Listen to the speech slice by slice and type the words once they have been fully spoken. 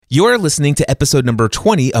You're listening to episode number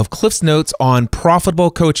 20 of Cliff's Notes on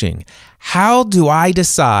Profitable Coaching. How do I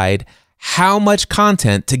decide how much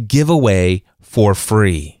content to give away for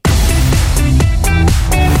free?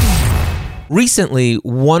 Recently,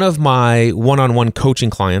 one of my one-on-one coaching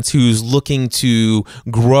clients who's looking to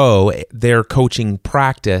grow their coaching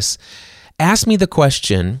practice asked me the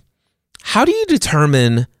question, how do you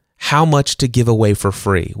determine how much to give away for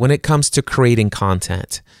free when it comes to creating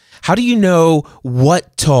content? How do you know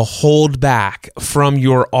what to hold back from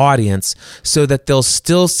your audience so that they'll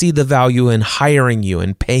still see the value in hiring you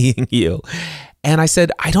and paying you? And I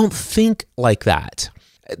said, I don't think like that.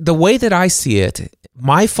 The way that I see it,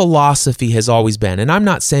 my philosophy has always been, and I'm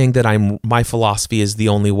not saying that my philosophy is the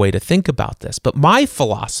only way to think about this, but my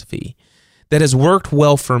philosophy that has worked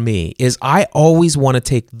well for me is I always want to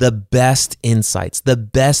take the best insights, the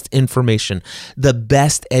best information, the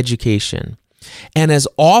best education. And as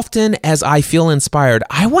often as I feel inspired,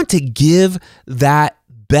 I want to give that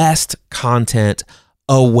best content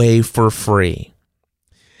away for free.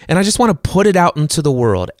 And I just want to put it out into the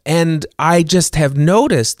world. And I just have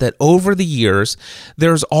noticed that over the years,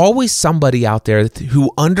 there's always somebody out there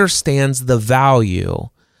who understands the value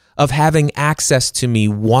of having access to me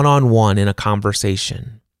one-on-one in a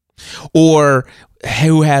conversation, or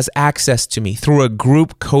who has access to me through a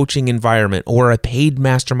group coaching environment or a paid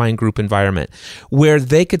mastermind group environment where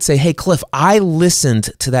they could say, hey, Cliff, I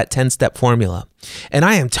listened to that 10-step formula and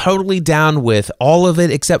I am totally down with all of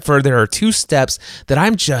it, except for there are 2 steps that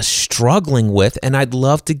I'm just struggling with and I'd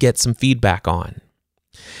love to get some feedback on.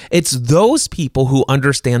 It's those people who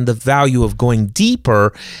understand the value of going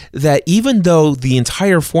deeper, that even though the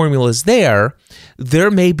entire formula is there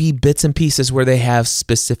may be bits and pieces where they have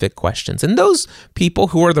specific questions. And those people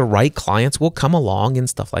who are the right clients will come along and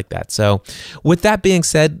stuff like that. So with that being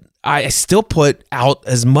said, I still put out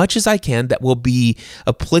as much as I can that will be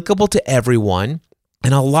applicable to everyone.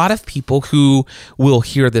 And a lot of people who will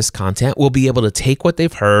hear this content will be able to take what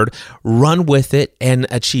they've heard, run with it, and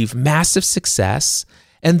achieve massive success.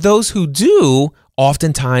 And those who do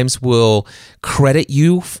oftentimes will credit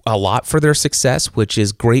you a lot for their success, which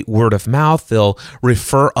is great word of mouth. They'll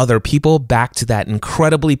refer other people back to that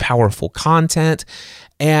incredibly powerful content.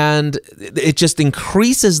 And it just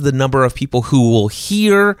increases the number of people who will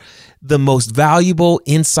hear the most valuable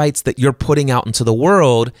insights that you're putting out into the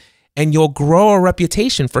world. And you'll grow a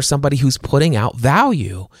reputation for somebody who's putting out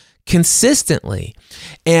value consistently.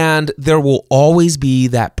 And there will always be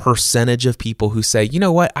that percentage of people who say, you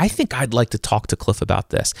know what, I think I'd like to talk to Cliff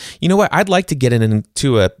about this. You know what, I'd like to get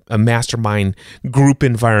into a mastermind group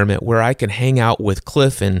environment where I can hang out with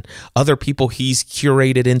Cliff and other people he's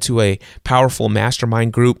curated into a powerful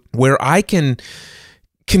mastermind group where I can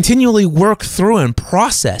continually work through and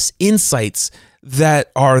process insights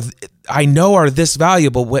that I know are this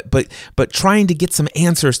valuable, but trying to get some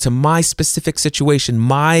answers to my specific situation,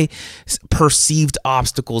 my perceived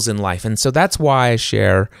obstacles in life. And so that's why I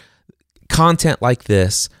share content like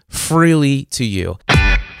this freely to you.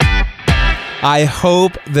 I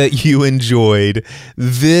hope that you enjoyed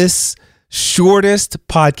this shortest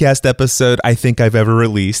podcast episode I think I've ever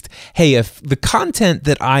released. Hey, if the content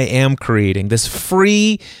that I am creating, this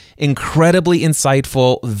free, incredibly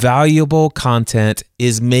insightful, valuable content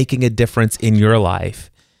is making a difference in your life,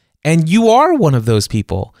 and you are one of those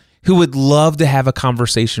people who would love to have a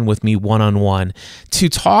conversation with me one-on-one to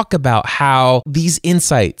talk about how these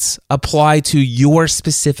insights apply to your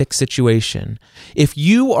specific situation. If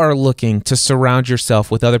you are looking to surround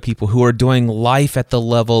yourself with other people who are doing life at the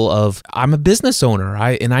level of, I'm a business owner,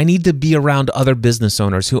 and I need to be around other business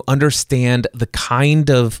owners who understand the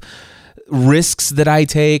kind of risks that I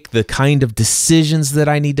take, the kind of decisions that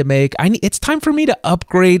I need to make. It's time for me to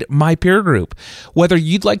upgrade my peer group. Whether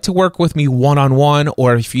you'd like to work with me one-on-one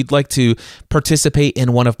or if you'd like to participate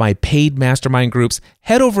in one of my paid mastermind groups,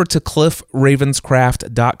 head over to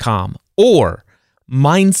cliffravenscraft.com or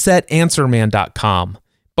mindsetanswerman.com.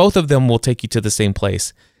 Both of them will take you to the same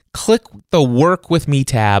place. Click the Work With Me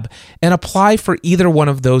tab and apply for either one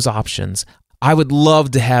of those options. I would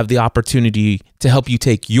love to have the opportunity to help you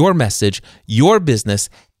take your message, your business,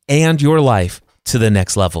 and your life to the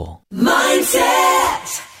next level.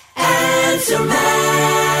 Mindset Answer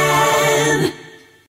Man.